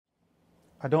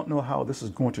I don't know how this is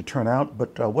going to turn out,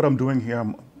 but what I'm doing here,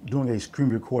 I'm doing a screen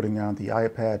recording on the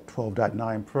iPad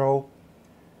 12.9 Pro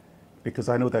because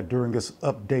I know that during this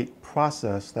update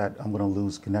process that I'm going to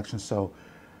lose connection. So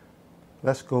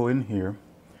let's go in here.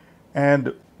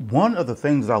 And one of the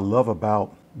things I love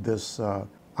about this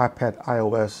iPad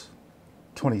iOS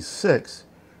 26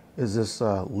 is this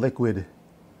liquid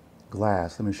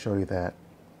glass. Let me show you that.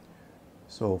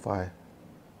 So if I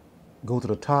go to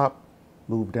the top,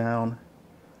 move down,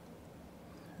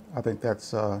 I think that's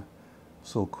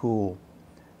so cool.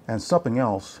 And something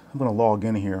else, I'm going to log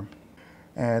in here.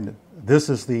 And this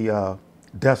is the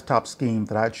desktop scheme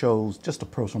that I chose, just a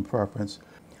personal preference.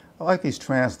 I like these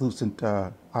translucent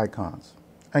icons.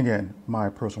 Again, my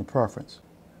personal preference.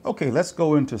 Okay, let's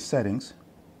go into settings.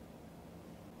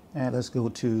 And let's go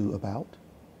to About.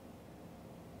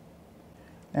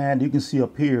 And you can see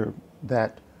up here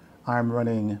that I'm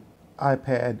running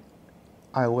iPad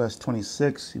iOS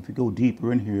 26. If you go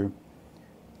deeper in here,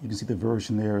 you can see the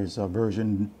version there is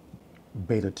version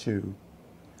beta 2.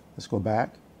 Let's go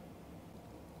back.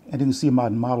 And you can see my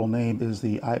model name is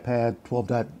the iPad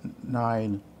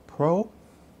 12.9 Pro.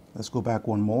 Let's go back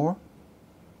one more.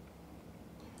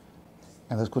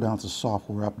 And let's go down to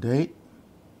software update.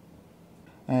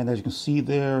 And as you can see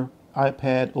there,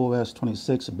 iPad OS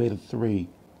 26 Beta 3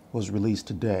 was released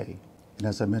today. And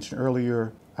as I mentioned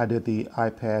earlier, I did the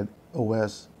iPad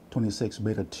OS 26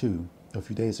 Beta 2 a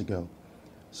few days ago.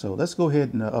 So let's go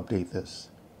ahead and update this.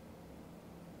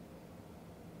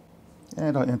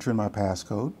 And I'll enter in my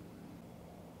passcode.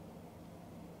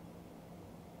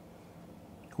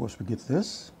 Of course, we get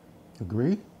this.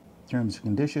 Agree. Terms and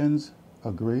conditions.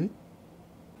 Agree.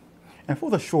 And for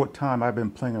the short time I've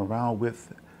been playing around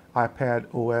with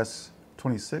iPad OS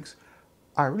 26,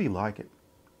 I really like it.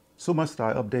 So much that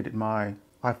I updated my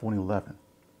iPhone 11,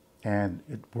 and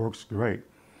it works great.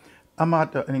 I'm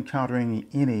not encountering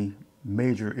any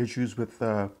major issues with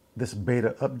this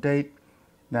beta update.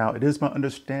 Now, it is my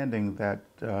understanding that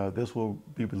this will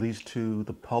be released to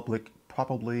the public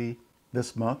probably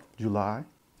this month, July,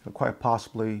 quite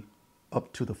possibly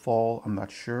up to the fall, I'm not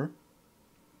sure.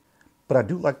 But I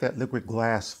do like that liquid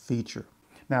glass feature.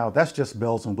 Now, that's just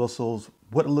bells and whistles.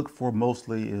 What I look for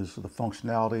mostly is the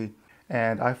functionality.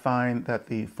 And I find that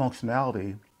the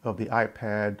functionality of the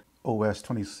iPad OS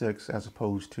 26 as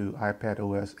opposed to iPad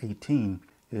OS 18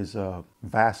 is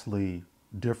vastly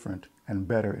different and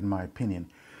better in my opinion.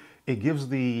 It gives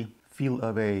the feel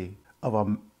of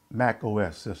a Mac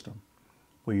OS system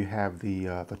where you have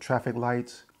the traffic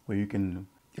lights, where you can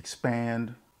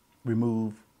expand,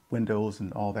 remove windows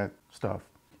and all that stuff.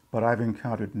 But I've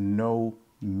encountered no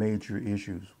major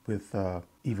issues with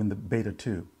even the beta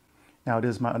 2. Now, it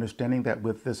is my understanding that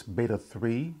with this beta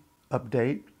 3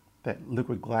 update that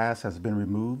liquid glass has been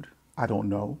removed. I don't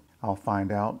know. I'll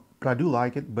find out. But I do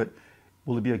like it, but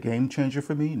will it be a game changer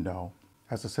for me? No.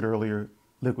 As I said earlier,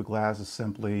 liquid glass is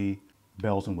simply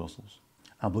bells and whistles.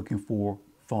 I'm looking for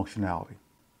functionality.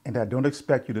 And I don't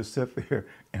expect you to sit there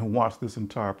and watch this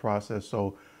entire process.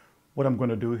 So what I'm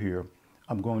going to do here,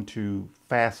 I'm going to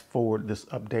fast forward this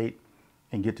update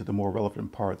and get to the more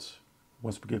relevant parts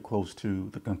once we get close to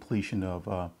the completion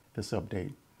of this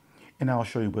update. And I'll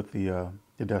show you what the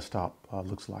desktop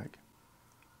looks like.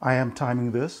 I am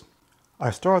timing this.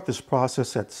 I start this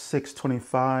process at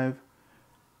 6:25.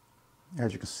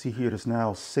 As you can see here, it is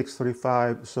now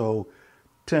 6:35, so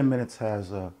 10 minutes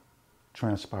has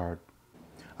transpired.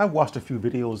 I watched a few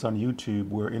videos on YouTube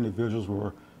where individuals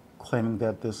were claiming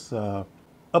that this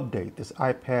update, this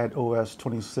iPad OS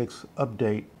 26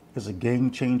 update, is a game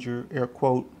changer, air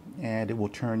quote, and it will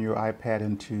turn your iPad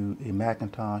into a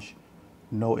Macintosh.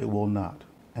 No, it will not.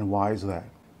 And why is that?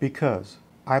 Because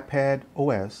iPad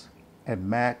OS and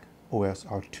Mac OS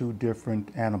are two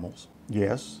different animals.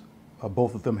 Yes,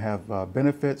 both of them have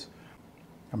benefits.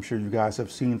 I'm sure you guys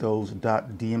have seen those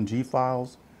 .dmg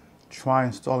files. Try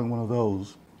installing one of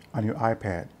those on your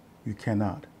iPad. You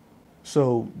cannot.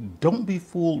 So don't be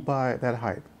fooled by that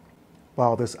hype.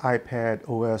 While this iPad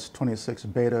OS 26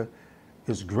 beta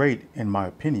is great in my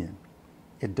opinion,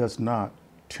 it does not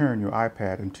turn your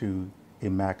iPad into a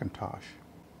Macintosh.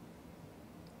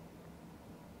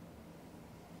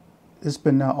 It's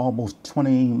been now almost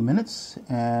 20 minutes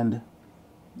and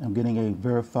I'm getting a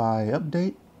verify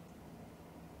update.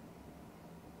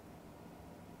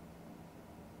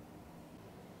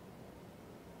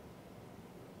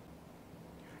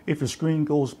 If your screen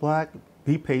goes black,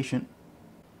 be patient.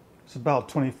 It's about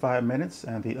 25 minutes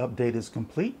and the update is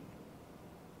complete.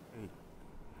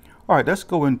 All right, let's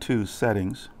go into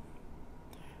settings.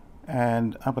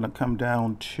 And I'm going to come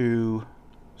down to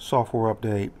software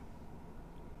update.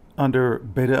 Under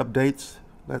beta updates,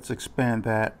 Let's expand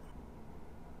that,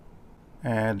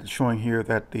 and showing here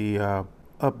that the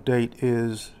update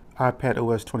is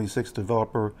iPadOS 26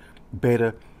 developer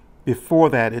beta. Before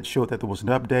that, it showed that there was an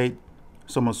update,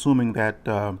 so I'm assuming that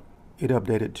it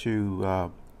updated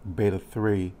to beta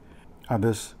 3. On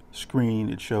this screen,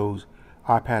 it shows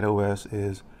iPadOS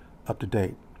is up to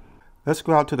date. Let's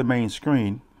go out to the main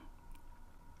screen,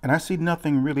 and I see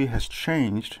nothing really has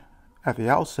changed at the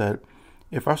outset.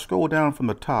 If I scroll down from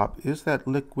the top, is that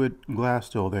liquid glass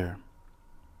still there?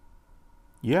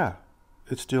 Yeah,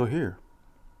 it's still here.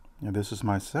 And this is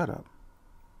my setup.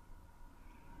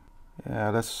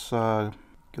 Let's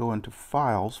go into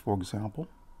files, for example.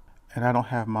 And I don't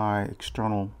have my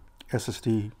external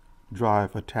SSD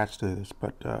drive attached to this,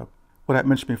 but what I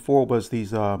mentioned before was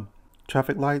these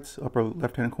traffic lights, upper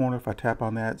left-hand corner. If I tap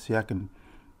on that, see, I can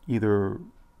either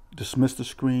dismiss the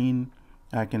screen,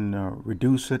 I can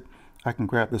reduce it, I can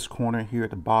grab this corner here at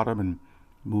the bottom and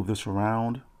move this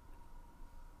around.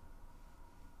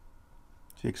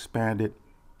 See, expand it,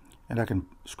 and I can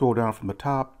scroll down from the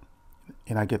top,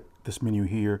 and I get this menu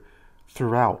here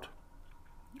throughout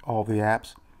all the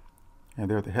apps. And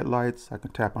there are the headlights. I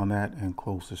can tap on that and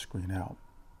close the screen out.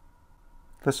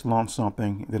 Let's launch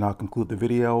something, then I'll conclude the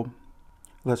video.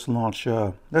 Let's launch,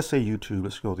 let's say YouTube.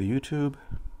 Let's go to YouTube.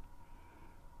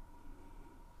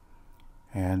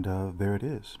 And there it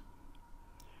is.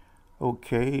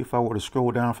 Okay, if I were to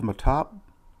scroll down from the top,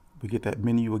 we get that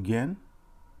menu again.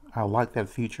 I like that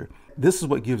feature. This is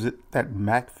what gives it that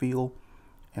Mac feel.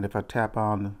 And if I tap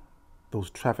on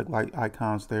those traffic light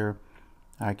icons there,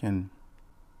 I can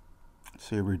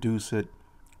say reduce it,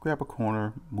 grab a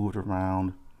corner, move it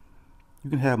around.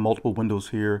 You can have multiple windows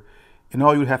here, and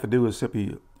all you have to do is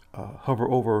simply hover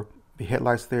over the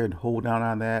headlights there and hold down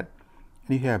on that,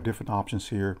 and you have different options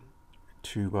here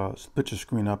to split your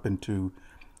screen up into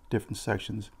different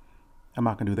sections. I'm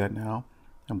not going to do that now.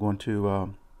 I'm going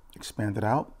to expand it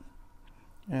out,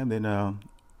 and then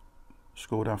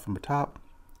scroll down from the top,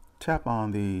 tap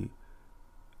on the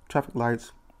traffic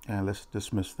lights, and let's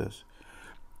dismiss this.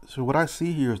 So what I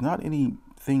see here is not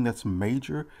anything that's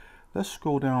major. Let's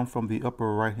scroll down from the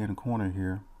upper right hand corner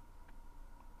here,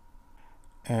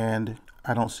 and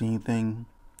I don't see anything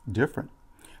different.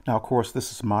 Now, of course,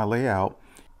 this is my layout.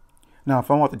 Now, if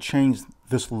I want to change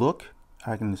this look,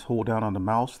 I can just hold down on the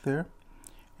mouse there,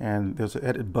 and there's an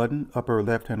edit button, upper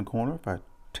left hand corner. If I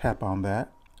tap on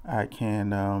that, I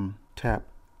can tap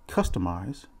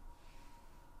customize,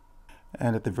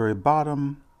 and at the very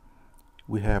bottom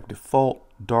we have default,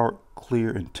 dark, clear,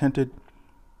 and tinted.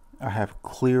 I have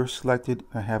clear selected,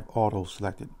 I have auto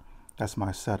selected. That's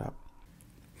my setup.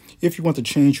 If you want to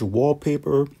change your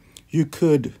wallpaper, you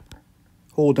could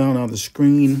hold down on the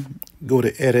screen, go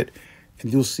to edit,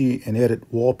 and you'll see an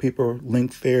edit wallpaper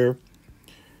link there.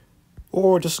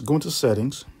 Or just go into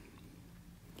settings,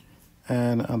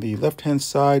 and on the left hand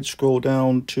side, scroll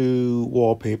down to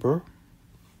wallpaper,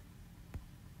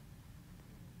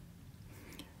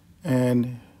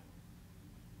 and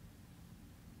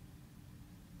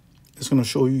it's going to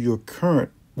show you your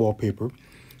current wallpaper.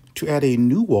 To add a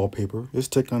new wallpaper,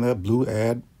 just click on that blue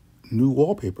add new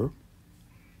wallpaper.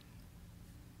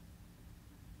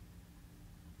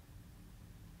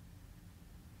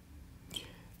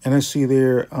 And I see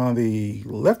there on the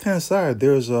left hand side,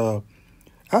 there's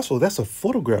actually that's a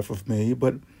photograph of me,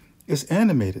 but it's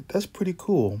animated. That's pretty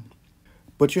cool.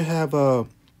 But you have a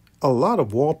lot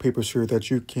of wallpapers here that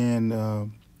you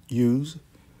can use.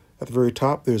 At the very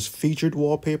top, there's featured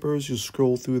wallpapers. You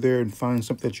scroll through there and find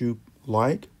something that you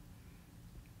like.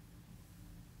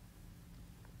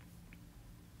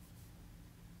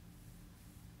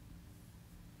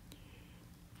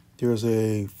 There's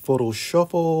a photo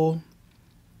shuffle,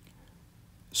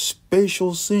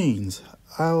 spatial scenes.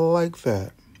 I like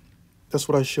that. That's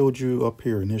what I showed you up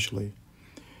here initially.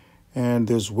 And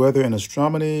there's weather and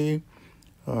astronomy.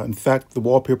 In fact, the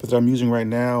wallpaper that I'm using right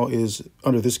now is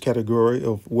under this category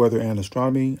of weather and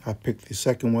astronomy. I picked the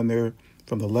second one there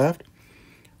from the left.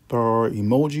 There are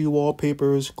emoji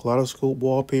wallpapers, kaleidoscope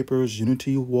wallpapers,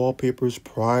 Unity wallpapers,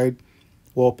 Pride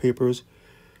wallpapers.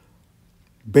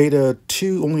 Beta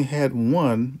 2 only had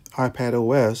one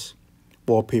iPadOS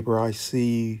wallpaper. I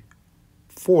see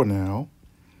 4 now.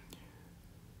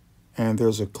 And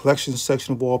there's a collection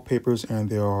section of wallpapers, and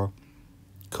there are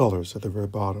colors at the very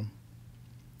bottom.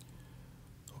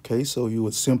 Okay, so you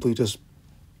would simply just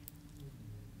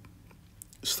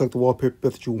select the wallpaper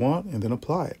that you want and then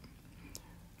apply it.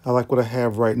 I like what I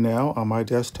have right now on my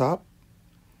desktop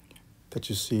that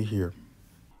you see here.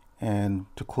 And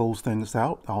to close things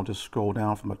out, I'll just scroll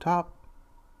down from the top,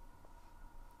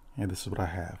 and this is what I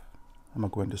have. I'm going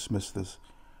to go ahead and dismiss this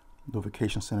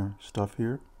notification center stuff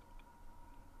here.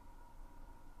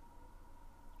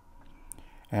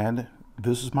 And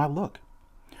this is my look.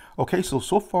 Okay, so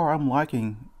far I'm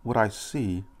liking what I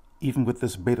see, even with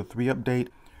this beta 3 update.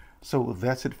 So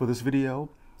that's it for this video.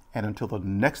 And until the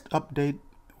next update,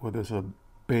 whether it's a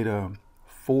beta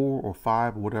 4 or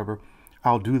 5 or whatever,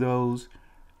 I'll do those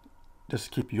just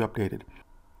to keep you updated.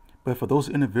 But for those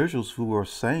individuals who are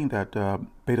saying that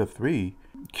beta 3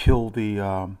 killed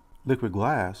the liquid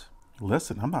glass,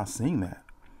 listen, I'm not seeing that.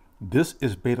 This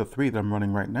is beta 3 that I'm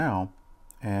running right now,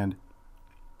 and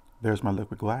there's my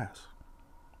liquid glass.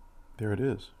 There it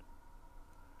is.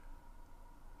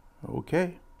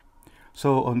 Okay.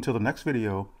 So until the next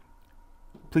video,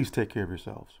 please take care of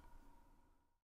yourselves.